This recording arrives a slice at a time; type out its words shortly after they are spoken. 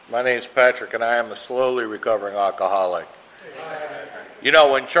My name's Patrick, and I am a slowly recovering alcoholic. You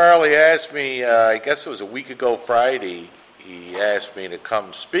know, when Charlie asked me, I guess it was a week ago Friday, he asked me to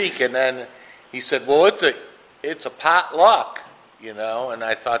come speak, and then he said, well, it's a potluck, you know, and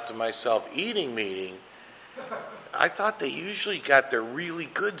I thought to myself, eating meeting? I thought they usually got their really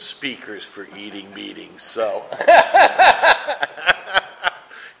good speakers for eating meetings, so.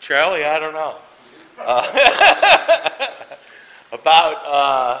 Charlie, I don't know.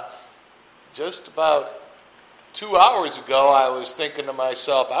 Just about 2 hours ago, I was thinking to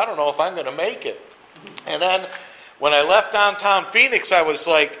myself, I don't know if I'm going to make it. And then when I left downtown Phoenix, I was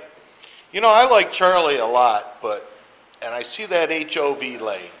like, you know, I like Charlie a lot, and I see that HOV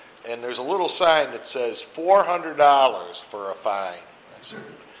lane, and there's a little sign that says $400 for a fine. I said,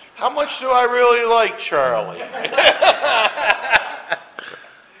 how much do I really like Charlie?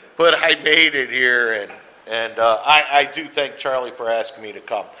 But I made it here, and I do thank Charlie for asking me to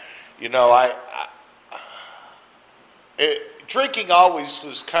come. You know, drinking always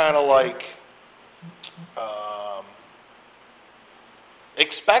was kind of like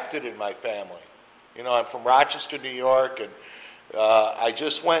expected in my family. You know, I'm from Rochester, New York, and I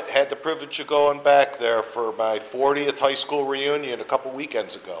just had the privilege of going back there for my 40th high school reunion a couple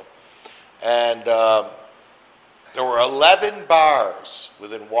weekends ago. And there were 11 bars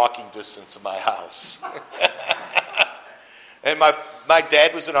within walking distance of my house. And my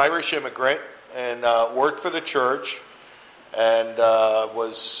dad was an Irish immigrant and worked for the church and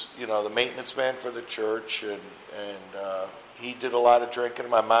was, you know, the maintenance man for the church. And he did a lot of drinking.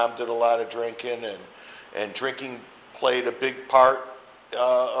 My mom did a lot of drinking. And drinking played a big part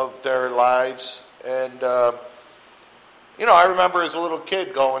of their lives. And, you know, I remember as a little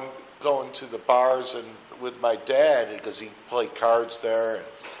kid going to the bars and with my dad because he played cards there. And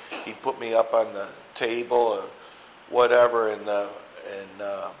he'd put me up on the table whatever, and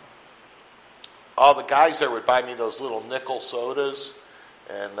all the guys there would buy me those little nickel sodas,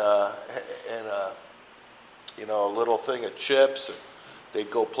 and you know, a little thing of chips, and they'd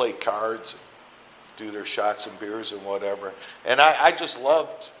go play cards, and do their shots and beers and whatever. And I just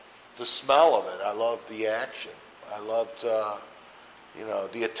loved the smell of it. I loved the action. I loved, you know,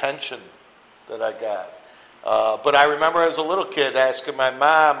 the attention that I got. But I remember as a little kid asking my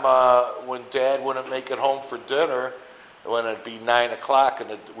mom when Dad wouldn't make it home for dinner, when it'd be 9 o'clock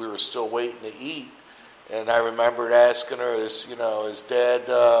and we were still waiting to eat. And I remembered asking her, is Dad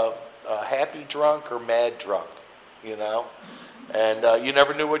happy drunk or mad drunk? You know? And you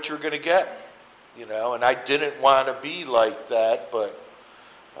never knew what you were going to get. You know? And I didn't want to be like that, but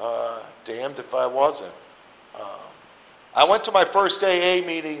damned if I wasn't. I went to my first AA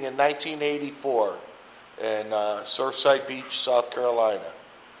meeting in 1984. In Surfside Beach, South Carolina.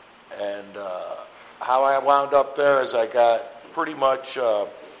 And how I wound up there is I got pretty much, I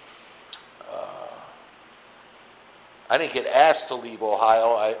didn't get asked to leave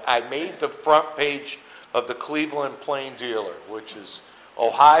Ohio. I made the front page of the Cleveland Plain Dealer, which is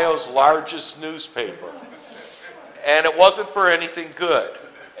Ohio's largest newspaper. And it wasn't for anything good.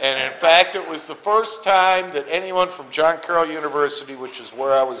 And in fact, it was the first time that anyone from John Carroll University, which is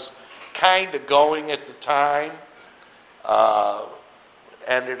where I was kind of going at the time,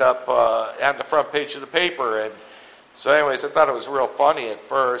 ended up on the front page of the paper. And so anyways, I thought it was real funny at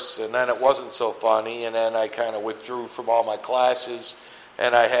first, and then it wasn't so funny, and then I kind of withdrew from all my classes,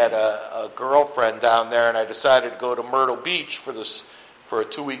 and I had a girlfriend down there, and I decided to go to Myrtle Beach for a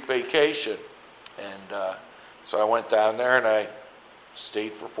 2-week vacation. And so I went down there, and I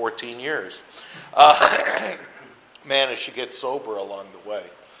stayed for 14 years. Managed to get sober along the way.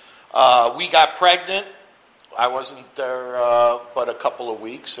 We got pregnant. I wasn't there but a couple of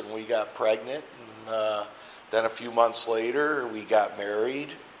weeks, and we got pregnant. And then a few months later, we got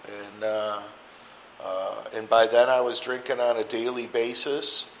married. And by then, I was drinking on a daily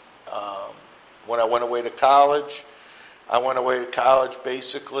basis. When I went away to college,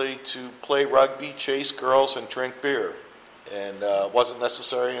 basically to play rugby, chase girls, and drink beer. And it wasn't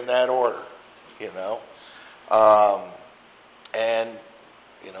necessarily in that order, you know. And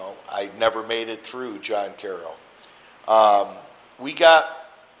you know, I never made it through John Carroll. My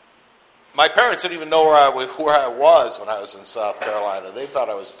parents didn't even know where I was when I was in South Carolina. They thought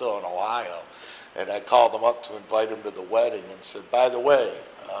I was still in Ohio. And I called them up to invite them to the wedding and said, by the way,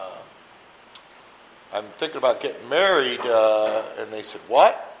 I'm thinking about getting married. And they said,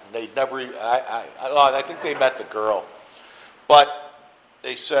 what? And they'd never, I think they met the girl. But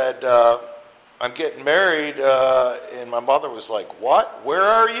they said, I'm getting married, and my mother was like, what? Where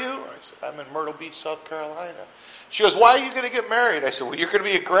are you? I said, I'm in Myrtle Beach, South Carolina. She goes, why are you going to get married? I said, well, you're going to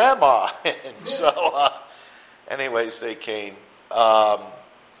be a grandma. And so, anyways, they came.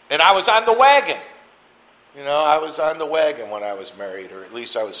 And I was on the wagon. I was on the wagon when I was married, or at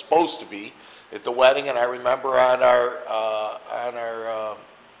least I was supposed to be at the wedding. And I remember on our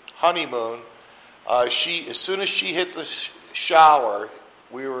honeymoon, as soon as she hit the shower,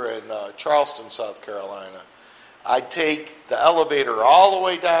 we were in Charleston, South Carolina. I'd take the elevator all the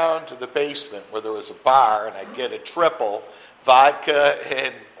way down to the basement where there was a bar, and I'd get a triple vodka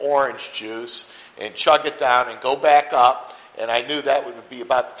and orange juice and chug it down and go back up. And I knew that would be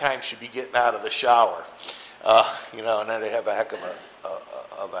about the time she'd be getting out of the shower. And then I'd have a heck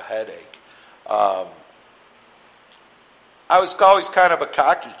of a headache. I was always kind of a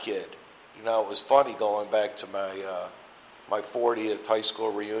cocky kid. It was funny going back to my 40th high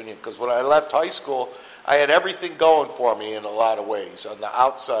school reunion, because when I left high school, I had everything going for me in a lot of ways. On the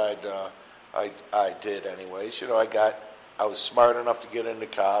outside, I did anyways. I was smart enough to get into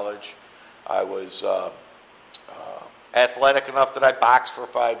college. I was athletic enough that I boxed for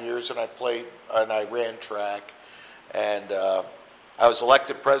 5 years, and I ran track. And I was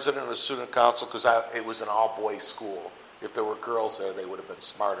elected president of the student council because it was an all-boys school. If there were girls there, they would have been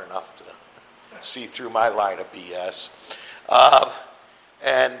smart enough to see through my line of BS.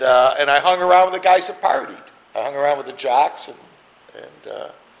 And I hung around with the guys that partied. I hung around with the jocks, and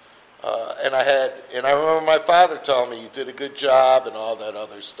I remember my father telling me, "You did a good job," and all that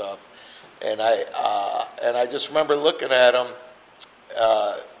other stuff. And I just remember looking at him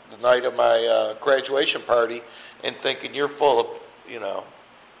the night of my graduation party and thinking, "You're full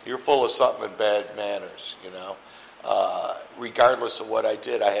of something in bad manners." Regardless of what I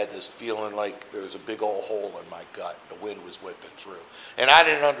did, I had this feeling like there was a big old hole in my gut. The wind was whipping through, and I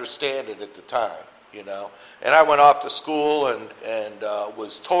didn't understand it at the time. And I went off to school and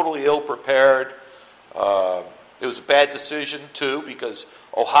was totally ill prepared. It was a bad decision too, because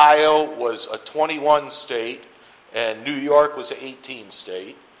Ohio was a 21 state and New York was an 18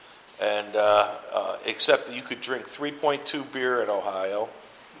 state, and except that you could drink 3.2 beer in Ohio,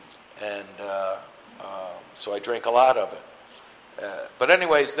 and so I drank a lot of it. But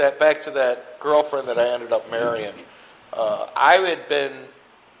anyways, back to that girlfriend that I ended up marrying. I had been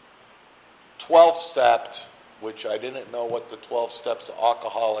 12-stepped, which I didn't know what the 12 steps of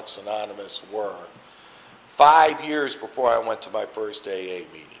Alcoholics Anonymous were, 5 years before I went to my first AA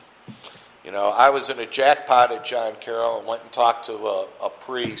meeting. I was in a jackpot at John Carroll and went and talked to a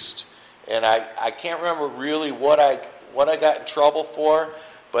priest, and I can't remember really what I got in trouble for,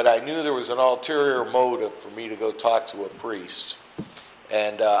 but I knew there was an ulterior motive for me to go talk to a priest.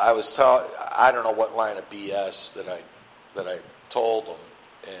 And I was I don't know what line of BS that I told him,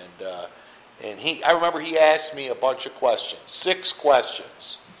 and I remember he asked me a bunch of questions, 6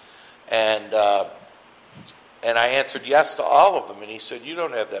 questions, and I answered yes to all of them. And he said, "You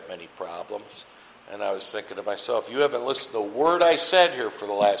don't have that many problems." And I was thinking to myself, "You haven't listened to a word I said here for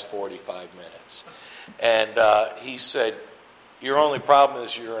the last 45 minutes." And he said, "Your only problem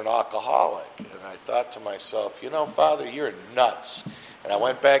is you're an alcoholic." And I thought to myself, Father, you're nuts. And I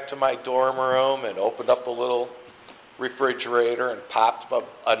went back to my dorm room and opened up the little refrigerator and popped up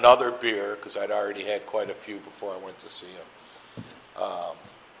another beer, because I'd already had quite a few before I went to see him.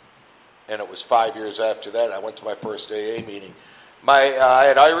 And it was 5 years after that I went to my first AA meeting. I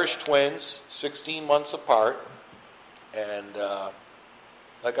had Irish twins, 16 months apart, and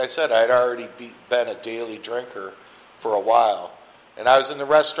like I said, I had already been a daily drinker for a while, and I was in the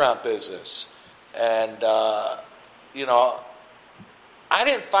restaurant business, and I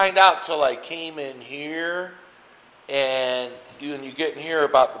didn't find out till I came in here, and you get in here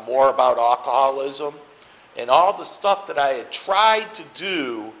more about alcoholism and all the stuff that I had tried to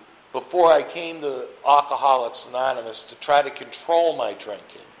do before I came to Alcoholics Anonymous to try to control my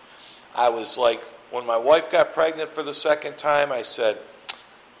drinking. I was like, when my wife got pregnant for the second time, I said,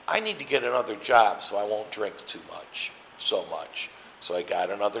 I need to get another job so I won't drink so much. So I got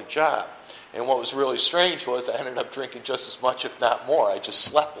another job. And what was really strange was I ended up drinking just as much, if not more. I just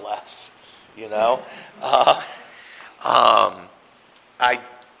slept less,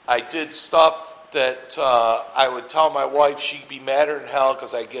 I did stuff that I would tell my wife she'd be madder than hell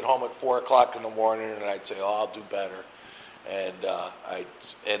because I'd get home at 4 o'clock in the morning and I'd say, I'll do better. And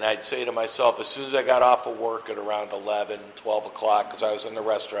I'd say to myself, as soon as I got off of work at around 11, 12 o'clock, because I was in the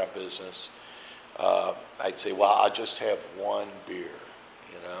restaurant business, I'd say, well, I'll just have one beer,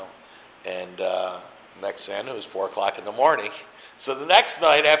 And next thing I knew, it was 4 o'clock in the morning. So the next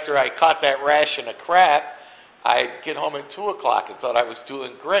night, after I caught that ration of crap, I'd get home at 2 o'clock and thought I was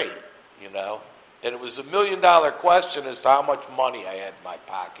doing great, And it was $1 million question as to how much money I had in my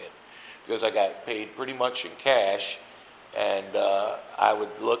pocket, because I got paid pretty much in cash. And I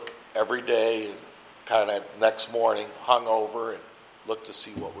would look every day and kind of next morning hungover and looked to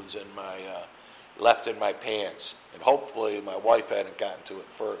see what was in my left in my pants, and hopefully my wife hadn't gotten to it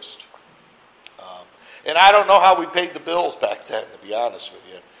first. And I don't know how we paid the bills back then, to be honest with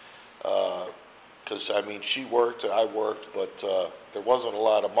you, because I mean she worked and I worked, but there wasn't a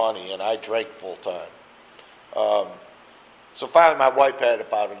lot of money, and I drank full time. So finally, my wife had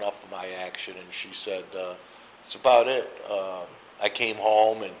about enough of my action, and she said, "It's about it." I came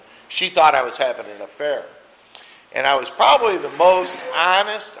home, and she thought I was having an affair. And I was probably the most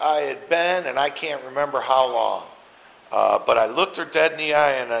honest I had been, and I can't remember how long. But I looked her dead in the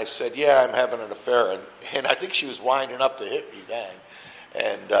eye, and I said, "Yeah, I'm having an affair." And I think she was winding up to hit me then.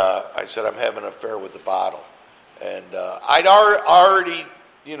 And I said, "I'm having an affair with the bottle." And I'd already,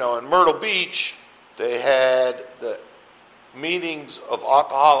 in Myrtle Beach, they had the meetings of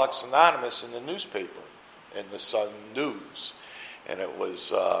Alcoholics Anonymous in the newspaper, in the Sun News. And it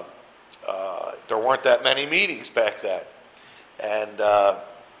was, there weren't that many meetings back then. And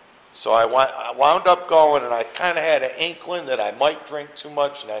so I wound up going, and I kind of had an inkling that I might drink too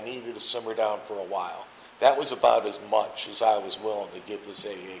much and I needed to simmer down for a while. That was about as much as I was willing to give this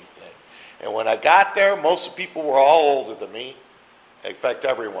AA thing. And when I got there, most of the people were all older than me. In fact,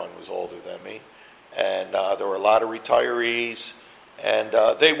 everyone was older than me. And there were a lot of retirees, and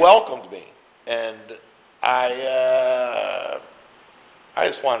they welcomed me. And I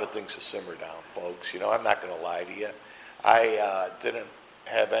just wanted things to simmer down, folks. I'm not going to lie to you. I didn't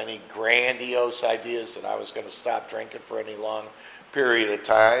have any grandiose ideas that I was going to stop drinking for any long period of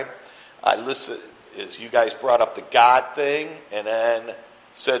time. I listened, as you guys brought up the God thing, and then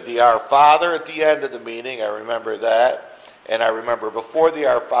said the Our Father at the end of the meeting. I remember that. And I remember before the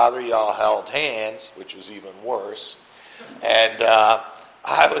Our Father, y'all held hands, which was even worse. And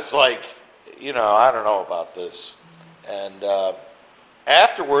I was like, I don't know about this. And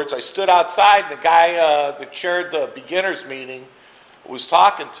afterwards, I stood outside, and the guy that chaired the beginners meeting was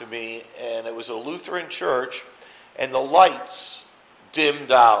talking to me, and it was a Lutheran church, and the lights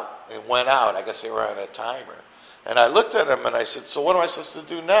dimmed out and went out. I guess they were on a timer. And I looked at him, and I said, "So what am I supposed to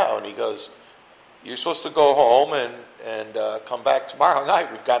do now?" And he goes, "You're supposed to go home and come back tomorrow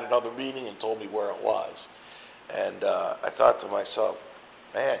night. We've got another meeting," and told me where it was. And I thought to myself,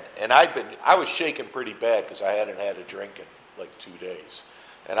 man, and I was shaking pretty bad because I hadn't had a drink in like 2 days.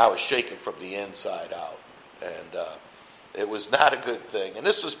 And I was shaking from the inside out. And it was not a good thing. And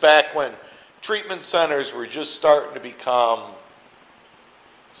this was back when treatment centers were just starting to become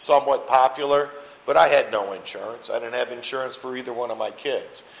somewhat popular. But I had no insurance. I didn't have insurance for either one of my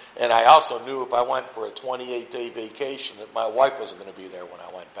kids. And I also knew if I went for a 28-day vacation that my wife wasn't going to be there when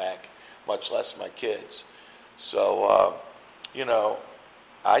I went back, much less my kids. So,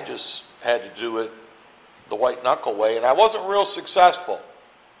 I just had to do it the white knuckle way. And I wasn't real successful.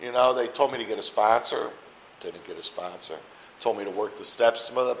 They told me to get a sponsor. Didn't get a sponsor. Told me to work the steps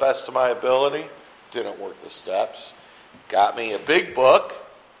to the best of my ability. Didn't work the steps. Got me a big book.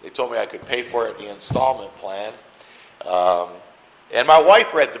 They told me I could pay for it in the installment plan. And my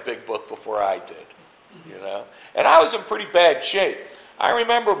wife read the big book before I did, And I was in pretty bad shape. I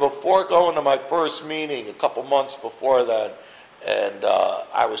remember before going to my first meeting, a couple months before that, and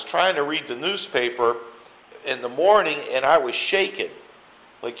I was trying to read the newspaper in the morning, and I was shaking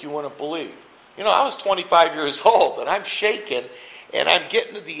like you wouldn't believe. I was 25 years old, and I'm shaking, and I'm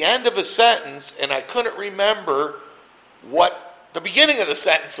getting to the end of a sentence, and I couldn't remember what the beginning of the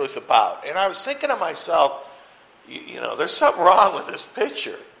sentence was about. And I was thinking to myself, there's something wrong with this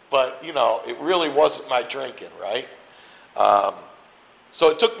picture. But, it really wasn't my drinking, right? So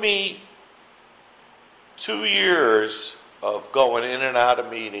it took me 2 years of going in and out of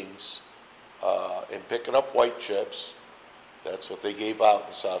meetings and picking up white chips. That's what they gave out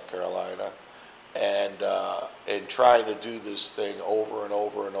in South Carolina. And trying to do this thing over and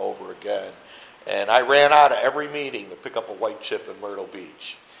over and over again. And I ran out of every meeting to pick up a white chip in Myrtle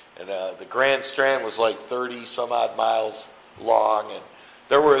Beach. And the Grand Strand was like 30 some odd miles long, and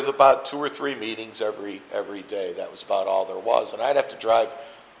there was about 2 or 3 meetings every day. That was about all there was. And I'd have to drive,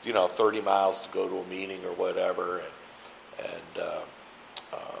 30 miles to go to a meeting or whatever.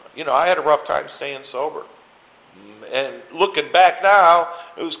 And I had a rough time staying sober. And looking back now,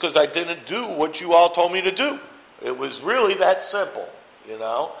 it was because I didn't do what you all told me to do. It was really that simple,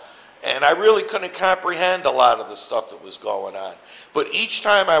 And I really couldn't comprehend a lot of the stuff that was going on. But each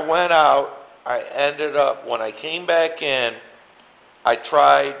time I went out, I ended up, when I came back in, I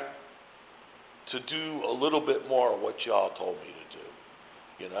tried to do a little bit more of what y'all told me to do,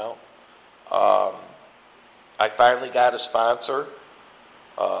 I finally got a sponsor.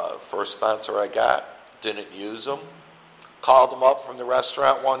 First sponsor I got, didn't use them. Called them up from the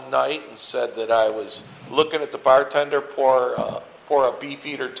restaurant one night and said that I was looking at the bartender pour pour a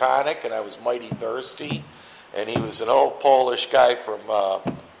Beefeater tonic, and I was mighty thirsty. And he was an old Polish guy from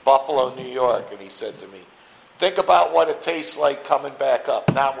Buffalo, New York, and he said to me, think about what it tastes like coming back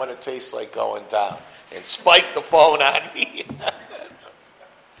up, not what it tastes like going down. And spiked the phone on me.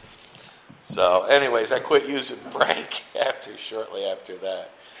 So anyways, I quit using Frank shortly after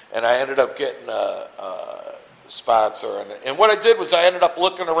that. And I ended up getting a sponsor. And what I did was I ended up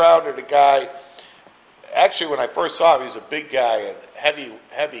looking around at a guy. Actually, when I first saw him, he was a big guy and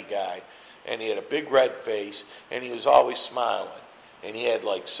heavy guy. And he had a big red face. And he was always smiling. And he had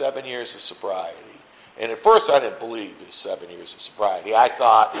like 7 years of sobriety. And at first I didn't believe his 7 years of sobriety. I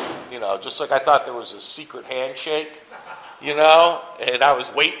thought, just like I thought there was a secret handshake, and I was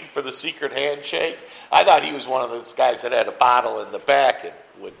waiting for the secret handshake. I thought he was one of those guys that had a bottle in the back and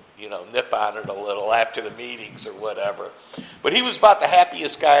would, nip on it a little after the meetings or whatever. But he was about the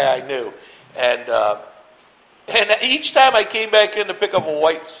happiest guy I knew. And each time I came back in to pick up a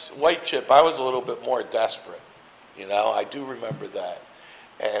white chip, I was a little bit more desperate. I do remember that.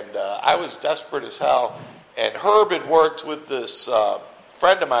 And I was desperate as hell. And Herb had worked with this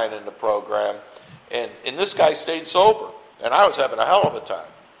friend of mine in the program, and this guy stayed sober. And I was having a hell of a time.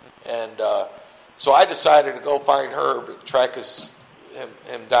 And so I decided to go find Herb and track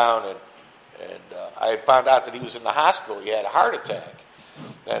him down. And I had found out that he was in the hospital. He had a heart attack.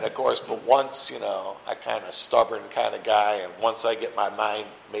 And of course, but once, I kind of stubborn kind of guy, and once I get my mind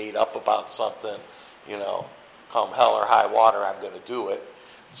made up about something, come hell or high water, I'm going to do it.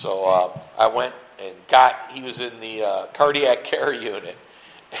 So I went and he was in the cardiac care unit,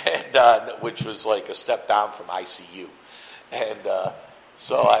 and which was like a step down from ICU. And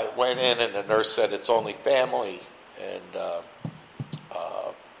so I went in, and the nurse said, it's only family.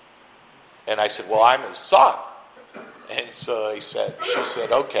 And I said, well, I'm his son. And so she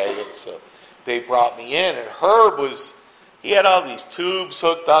said, okay. And so they brought me in, and Herb he had all these tubes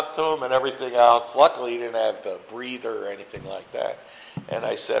hooked up to him and everything else. Luckily, he didn't have the breather or anything like that. And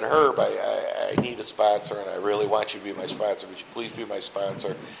I said, Herb, I need a sponsor, and I really want you to be my sponsor. Would you please be my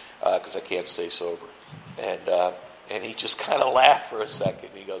sponsor? Because I can't stay sober. And he just kind of laughed for a second.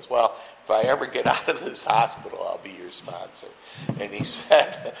 He goes, well, if I ever get out of this hospital, I'll be your sponsor. And he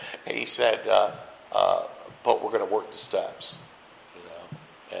said, but we're going to work the steps,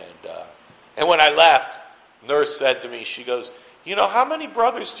 And when I left, nurse said to me, she goes, how many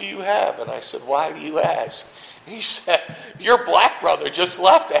brothers do you have? And I said, why do you ask? He said, your black brother just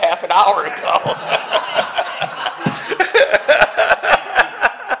left a half an hour ago.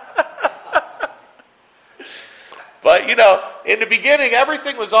 But, in the beginning,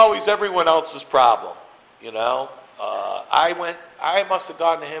 everything was always everyone else's problem, I must have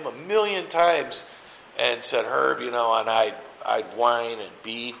gone to him a million times and said, Herb, and I'd whine and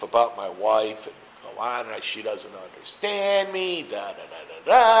beef about my wife and go on, and she doesn't understand me,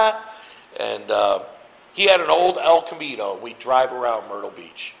 da-da-da-da-da. And he had an old El Camino. We'd drive around Myrtle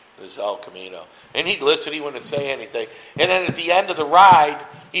Beach, this El Camino. And he'd listen, he wouldn't say anything. And then at the end of the ride,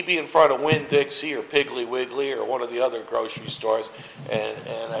 he'd be in front of Winn-Dixie or Piggly Wiggly or one of the other grocery stores, and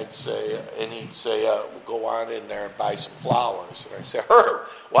he'd say, we'll go on in there and buy some flowers. And I'd say, Herb,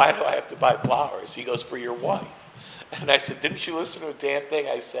 why do I have to buy flowers? He goes, for your wife. And I said, didn't you listen to a damn thing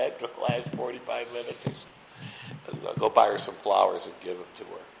I said for the last 45 minutes? He said, I'll go buy her some flowers and give them to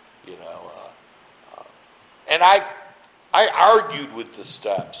her, And I argued with the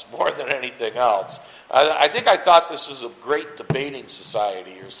steps more than anything else. I think I thought this was a great debating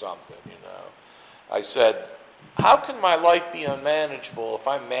society or something, I said, how can my life be unmanageable if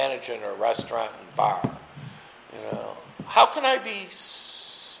I'm managing a restaurant and bar? How can I be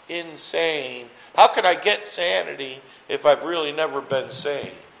insane? How can I get sanity if I've really never been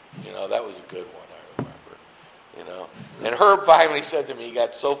sane? That was a good one, I remember. And Herb finally said to me, he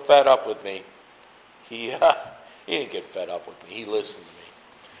got so fed up with me, he didn't get fed up with me. He listened to me.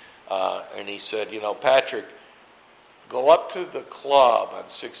 And he said, Patrick, go up to the club on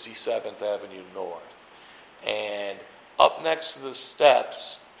 67th Avenue North. And up next to the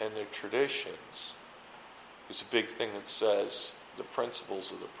steps and the traditions is a big thing that says the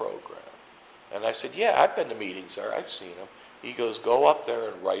principles of the program. And I said, yeah, I've been to meetings there. I've seen them. He goes, go up there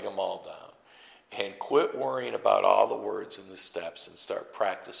and write them all down. And quit worrying about all the words in the steps and start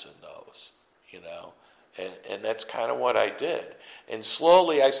practicing those, And that's kind of what I did. And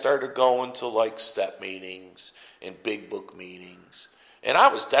slowly I started going to like step meetings and big book meetings. And I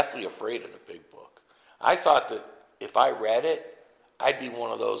was deathly afraid of the big book. I thought that if I read it, I'd be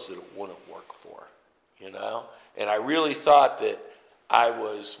one of those that it wouldn't work for, And I really thought that I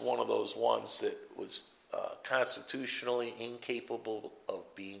was one of those ones that was constitutionally incapable of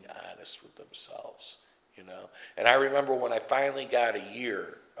being honest with themselves, you know. And I remember when I finally got a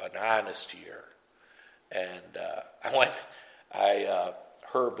year, an honest year, and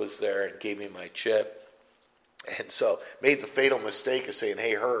Herb was there and gave me my chip, and so made the fatal mistake of saying,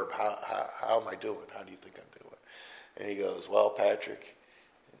 "Hey Herb, how am I doing? How do you think I'm doing?" And he goes, "Well, Patrick,"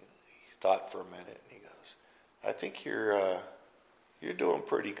 he thought for a minute, and he goes, "I think you're doing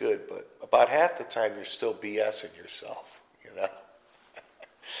pretty good, but about half the time you're still BSing yourself, you know."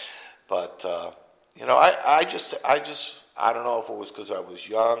 But I don't know if it was because I was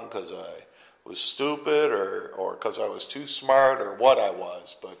young, because I was stupid, or because I was too smart, or what I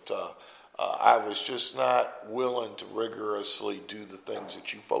was, but I was just not willing to rigorously do the things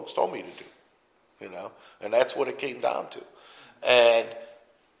that you folks told me to do, you know, and that's what it came down to. And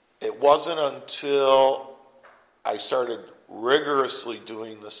it wasn't until I started rigorously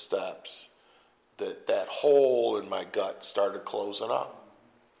doing the steps that hole in my gut started closing up,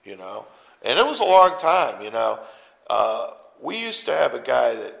 you know. And it was a long time, you know. We used to have a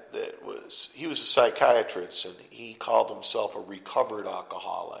guy he was a psychiatrist, and he called himself a recovered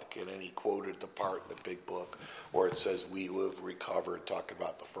alcoholic, and then he quoted the part in the big book where it says, "We who have recovered," talking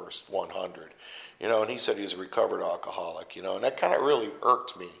about the first 100, you know, and he said he was a recovered alcoholic, you know, and that kind of really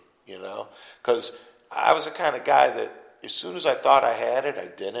irked me, you know, because I was the kind of guy that as soon as I thought I had it, I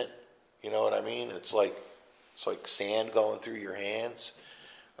didn't, you know what I mean? It's like sand going through your hands.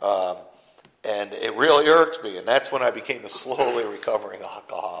 And it really irked me, and that's when I became a slowly recovering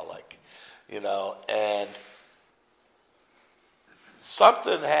alcoholic, you know. And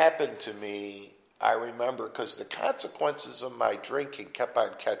something happened to me, I remember, because the consequences of my drinking kept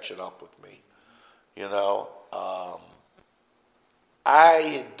on catching up with me, you know. I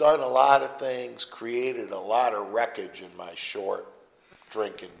had done a lot of things, created a lot of wreckage in my short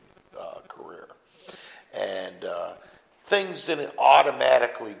drinking career. And things didn't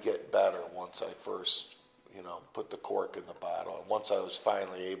automatically get better once I first, you know, put the cork in the bottle. And once I was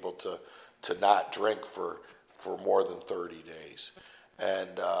finally able to not drink for more than 30 days.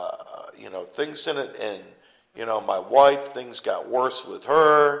 And, you know, things didn't, and, you know, my wife, things got worse with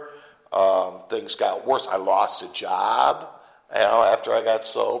her. Things got worse. I lost a job. You know, after I got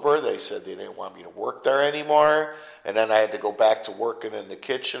sober, they said they didn't want me to work there anymore. And then I had to go back to working in the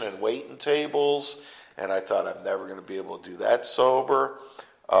kitchen and waiting tables. And I thought I'm never going to be able to do that sober.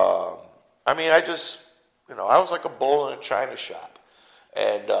 I mean, I was like a bull in a china shop.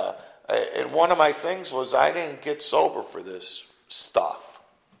 And one of my things was I didn't get sober for this stuff,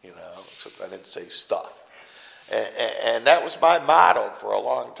 you know, except I didn't say stuff. And that was my motto for a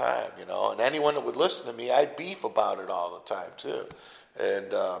long time, you know. And anyone that would listen to me, I'd beef about it all the time, too.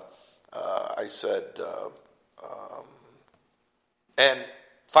 And I said, and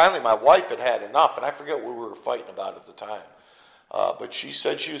finally my wife had enough, and I forget what we were fighting about at the time. But she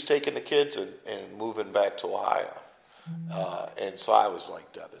said she was taking the kids and moving back to Ohio. And so I was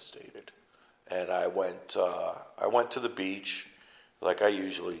like devastated. And I went to the beach like I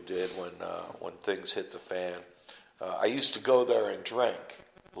usually did when things hit the fan. I used to go there and drink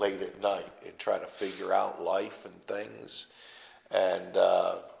late at night and try to figure out life and things. And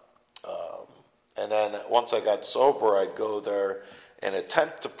then once I got sober, I'd go there and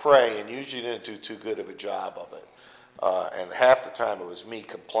attempt to pray, and usually didn't do too good of a job of it. And half the time it was me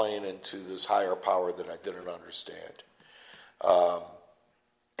complaining to this higher power that I didn't understand.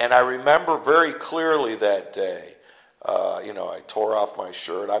 And I remember very clearly that day, you know, I tore off my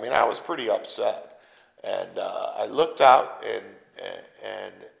shirt. I mean, I was pretty upset. And I looked out, and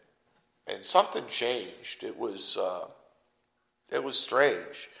something changed. It was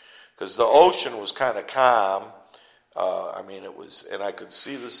strange, because the ocean was kind of calm. I mean, it was, and I could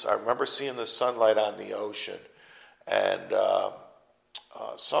see this. I remember seeing the sunlight on the ocean, and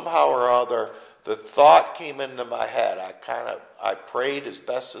somehow or other, the thought came into my head. I prayed as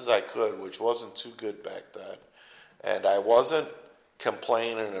best as I could, which wasn't too good back then, and I wasn't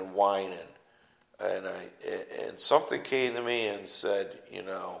complaining and whining. And something came to me and said, you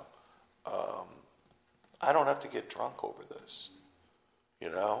know, I don't have to get drunk over this,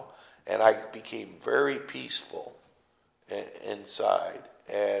 you know. And I became very peaceful inside.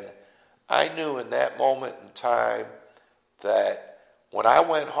 And I knew in that moment in time that when I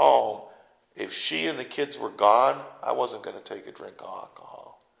went home, if she and the kids were gone, I wasn't going to take a drink of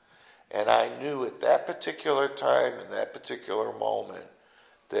alcohol. And I knew at that particular time, in that particular moment,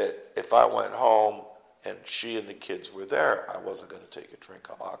 that if I went home and she and the kids were there, I wasn't going to take a drink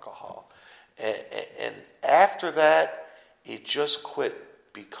of alcohol. And after that, it just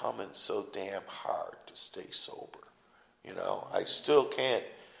quit becoming so damn hard to stay sober. You know, I still can't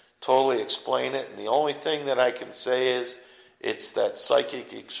totally explain it. And the only thing that I can say is It's that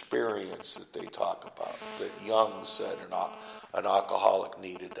psychic experience that they talk about, that Jung said an alcoholic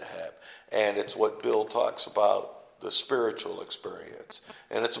needed to have. And it's what Bill talks about, the spiritual experience.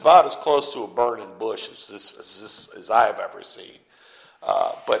 And it's about as close to a burning bush as I've ever seen.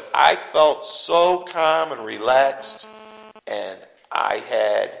 But I felt so calm and relaxed, and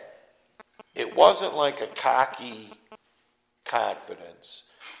it wasn't like a cocky confidence.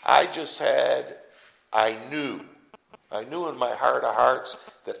 I knew in my heart of hearts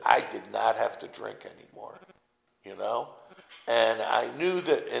that I did not have to drink anymore, And I knew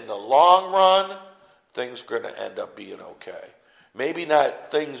that in the long run, things were going to end up being okay. Maybe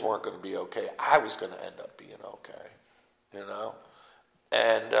not things weren't going to be okay. I was going to end up being okay,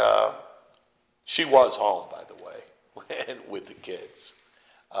 And she was home, by the way, with the kids.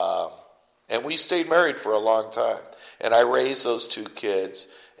 And we stayed married for a long time. And I raised those two kids,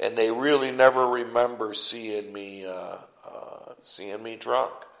 and they really never remember seeing me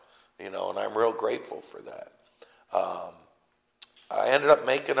drunk, and I'm real grateful for that. I ended up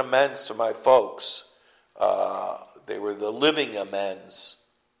making amends to my folks. They were the living amends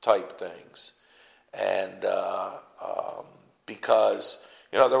type things, and because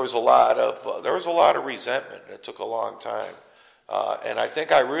there was a lot of resentment. It took a long time. And I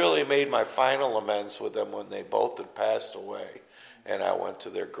think I really made my final amends with them when they both had passed away, and I went to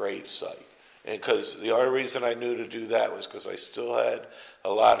their gravesite. And because the only reason I knew to do that was because I still had a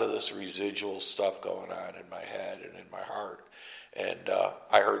lot of this residual stuff going on in my head and in my heart. And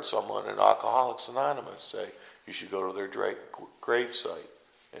I heard someone in Alcoholics Anonymous say, you should go to their gravesite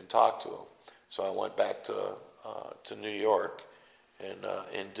and talk to them. So I went back to New York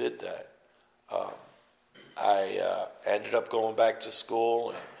and did that. I ended up going back to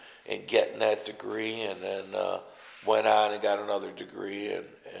school and getting that degree, and then went on and got another degree and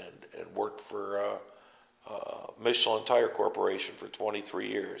worked for Michelin Tire Corporation for 23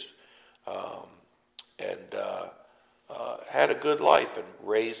 years. And had a good life and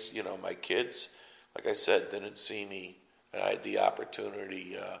raised, my kids, like I said, didn't see me. And I had the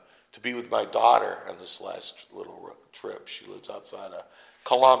opportunity to be with my daughter on this last little trip. She lives outside of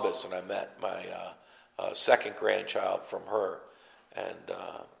Columbus, and I met my second grandchild from her, and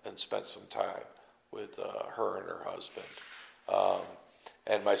spent some time with her and her husband.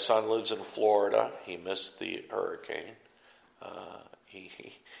 And my son lives in Florida. He missed the hurricane.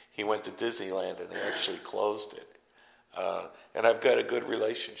 He went to Disneyland and they actually closed it. And I've got a good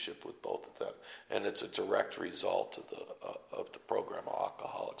relationship with both of them, and it's a direct result of the program of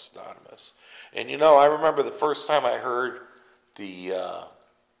Alcoholics Anonymous. And I remember the first time I heard the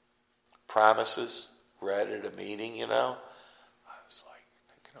promises read at a meeting, I was like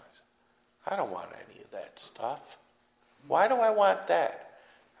thinking, I don't want any of that stuff. Why do I want that?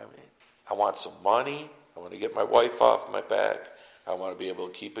 I mean, I want some money. I want to get my wife off my back. I want to be able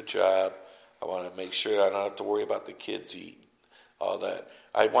to keep a job. I want to make sure I don't have to worry about the kids eating, all that.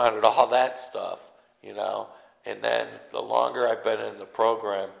 I wanted all that stuff, And then the longer I've been in the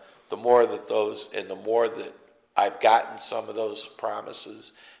program, the more that I've gotten some of those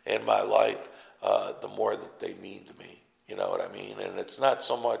promises in my life, the more that they mean to me. You know what I mean? And it's not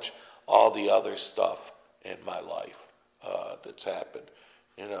so much all the other stuff in my life that's happened,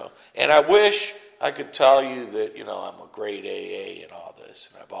 And I wish I could tell you that, I'm a great AA and all this,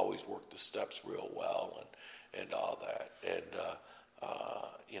 and I've always worked the steps real well and all that. And,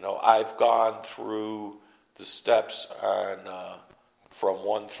 I've gone through the steps from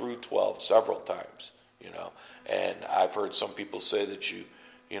 1 through 12 several times, And I've heard some people say that you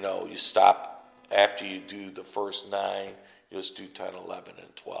stop after you do the first 9, you just do 10, 11,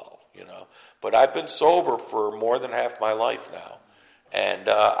 and 12, But I've been sober for more than half my life now. And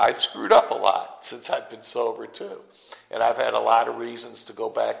I've screwed up a lot since I've been sober, too. And I've had a lot of reasons to go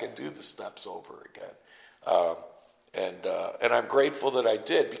back and do the steps over again. And I'm grateful that I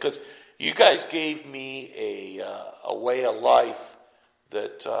did, because you guys gave me a way of life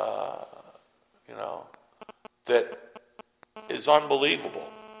that, that is unbelievable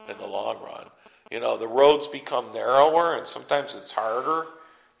in the long run. The roads become narrower, and sometimes it's harder,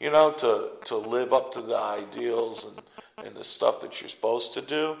 to live up to the ideals and the stuff that you're supposed to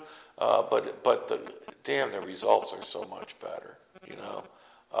do. But the results are so much better,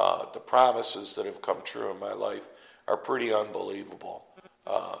 The promises that have come true in my life are pretty unbelievable.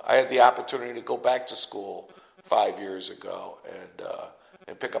 I had the opportunity to go back to school 5 years ago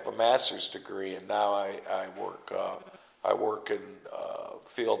and pick up a master's degree, and now I work in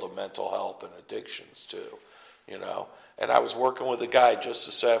field of mental health and addictions too, And I was working with a guy just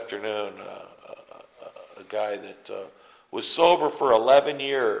this afternoon, a guy that was sober for 11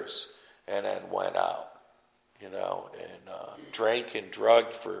 years and then went out, and drank and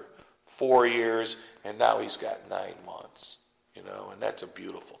drugged for 4 years, and now he's got 9 months, and that's a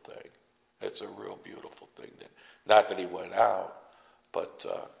beautiful thing. It's a real beautiful thing. Not that he went out, but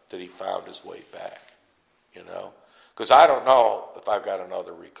that he found his way back, Because I don't know if I've got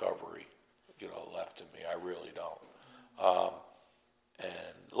another recovery, left in me. I really don't.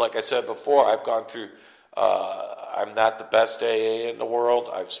 And like I said before, I've gone through, I'm not the best AA in the world.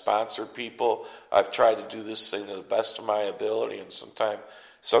 I've sponsored people. I've tried to do this thing to the best of my ability, and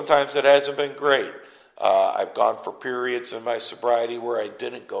sometimes it hasn't been great. I've gone for periods in my sobriety where I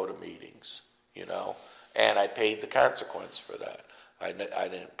didn't go to meetings, and I paid the consequence for that. I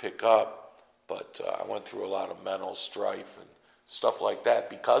didn't pick up, but I went through a lot of mental strife and stuff like that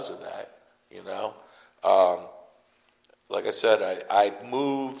because of that, Like I said, I've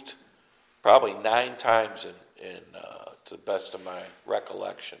moved probably 9 times to the best of my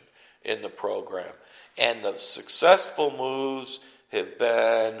recollection in the program. And the successful moves have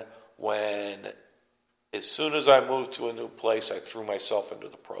been when, as soon as I moved to a new place, I threw myself into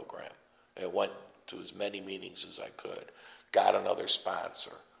the program and went to as many meetings as I could. Got another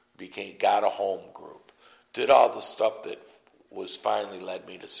sponsor, got a home group, did all the stuff that was finally led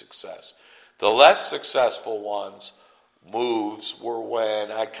me to success. The less successful moves were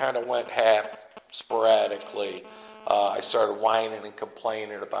when I kind of went half sporadically. I started whining and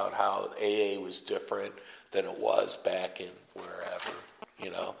complaining about how AA was different than it was back in wherever,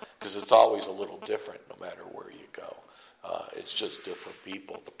 because it's always a little different no matter where you go. It's just different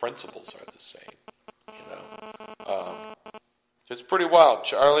people. The principles are the same, It's pretty wild.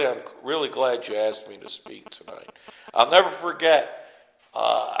 Charlie, I'm really glad you asked me to speak tonight. I'll never forget,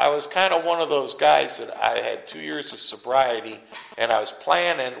 I was kind of one of those guys that I had 2 years of sobriety, and I was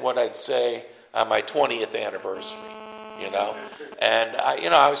planning what I'd say on my 20th anniversary, And,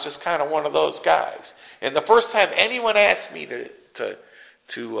 I was just kind of one of those guys. And the first time anyone asked me to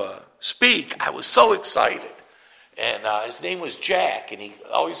speak, I was so excited. And his name was Jack, and he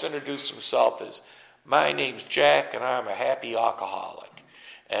always introduced himself as, "My name's Jack, and I'm a happy alcoholic."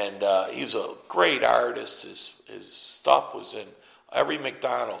 And he was a great artist. His stuff was in every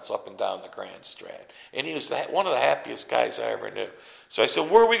McDonald's up and down the Grand Strand. And he was one of the happiest guys I ever knew. So I said,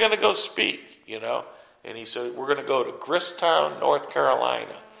 "Where are we going to go speak?" And he said, "We're going to go to Grisstown, North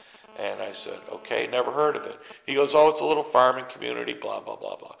Carolina." And I said, "Okay, never heard of it." He goes, "Oh, it's a little farming community, blah, blah,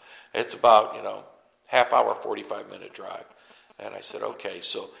 blah, blah. It's about, half hour, 45-minute drive." And I said, "Okay."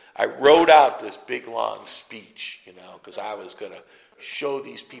 So I wrote out this big, long speech, because I was going to show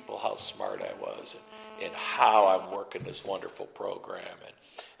these people how smart I was and how I'm working this wonderful program.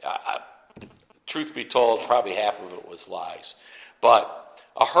 And truth be told, probably half of it was lies. But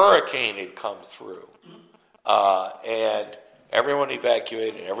a hurricane had come through, and everyone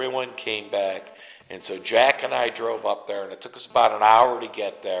evacuated, everyone came back. And so Jack and I drove up there, and it took us about an hour to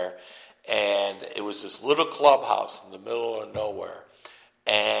get there. And it was this little clubhouse in the middle of nowhere,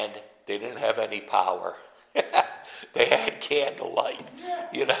 and they didn't have any power. They had candlelight,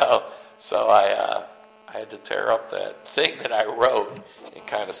 So I had to tear up that thing that I wrote and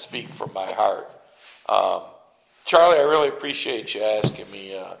kind of speak from my heart. Charlie, I really appreciate you asking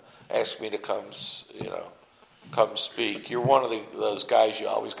me to come speak. You're one of those guys, you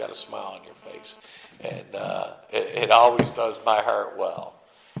always got a smile on your face, and it always does my heart well.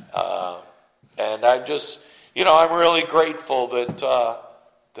 And I'm just, I'm really grateful that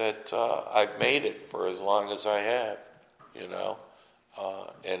I've made it for as long as I have,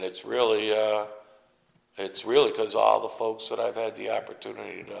 and it's really because of all the folks that I've had the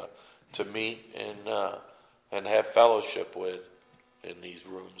opportunity to meet and have fellowship with in these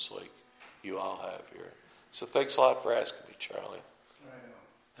rooms like you all have here. So thanks a lot for asking me, Charlie.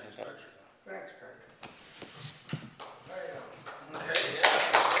 I know. Thanks, Carter.